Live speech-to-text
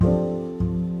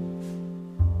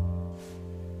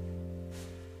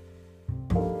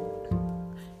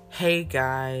Hey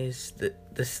guys,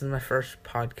 this is my first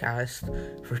podcast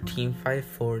for Team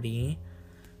 540.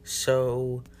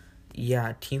 So,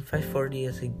 yeah, Team 540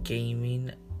 is a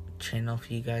gaming channel if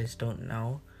you guys don't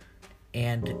know.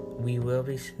 And we will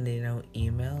be sending out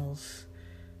emails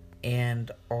and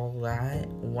all that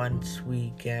once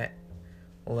we get,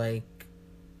 the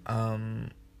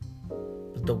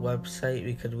website,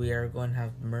 because we are going to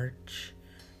have merch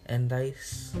and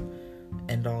dice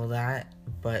and all that,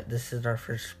 but this is our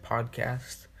first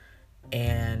podcast,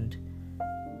 and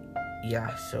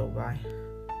yeah, so bye.